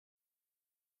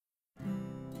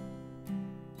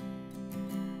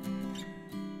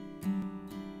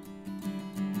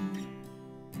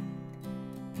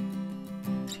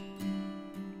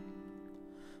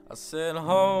I said,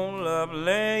 hold up,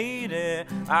 lady,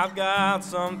 I've got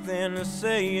something to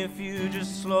say. If you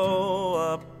just slow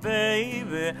up,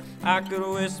 baby, I could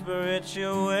whisper it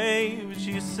your way. But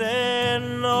you said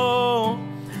no,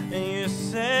 and you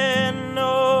said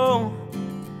no.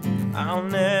 I'll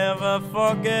never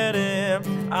forget it,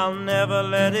 I'll never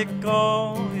let it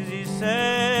go. 'Cause you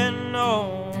said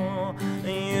no, and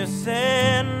you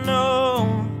said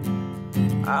no.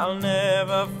 I'll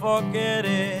never forget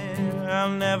it, I'll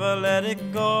never let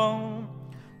it go.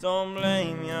 Don't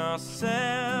blame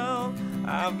yourself,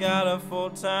 I've got a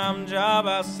full-time job.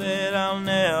 I said I'll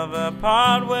never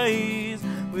part ways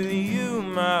with you,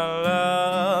 my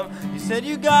love. You said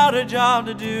you got a job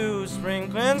to do,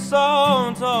 sprinkling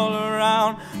salt all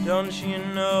around. Don't you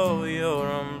know your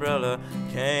umbrella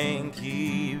can't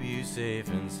keep you safe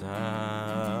and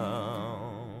sound?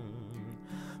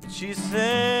 But she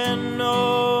said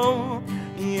no,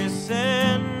 you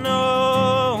said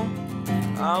no.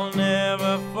 I'll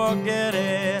never forget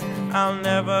it, I'll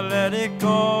never let it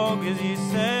go. 'Cause you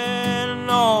said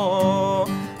no,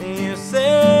 you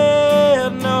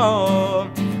said no.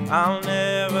 I'll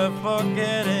never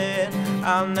forget it,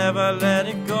 I'll never let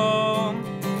it go.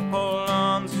 Hold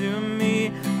on to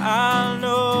me, I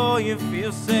know you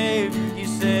feel safe. You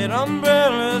said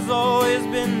umbrella's always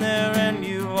been there and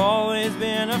you've always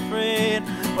been afraid.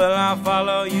 Well, I'll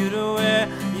follow you to where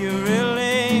you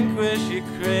relinquish your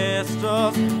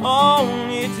crystals,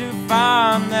 only to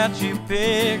find that you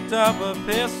picked up a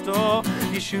pistol.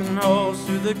 You're shooting holes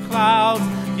through the clouds,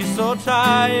 you're so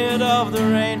tired of the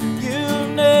rain.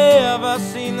 You've never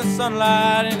seen the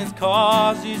sunlight and it's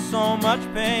caused you so much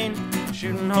pain.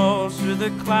 Shooting holes through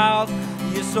the clouds,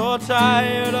 you're so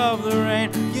tired of the rain.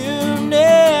 You've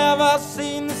never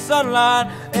seen the sunlight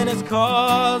and it's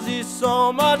caused you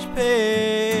so much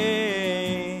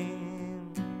pain.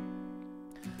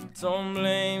 Don't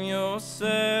blame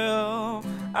yourself,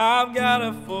 I've got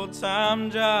a full-time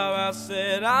job. I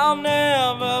said I'll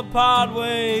never part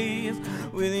ways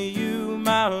with you,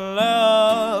 my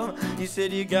love. You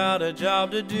said you got a job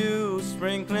to do,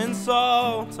 sprinkling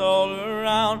salt all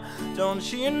around. Don't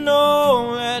you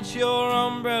know that your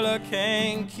umbrella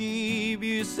can't keep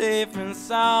you safe and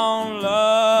sound,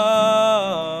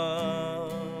 love?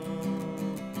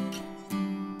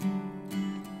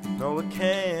 No, it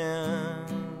can't.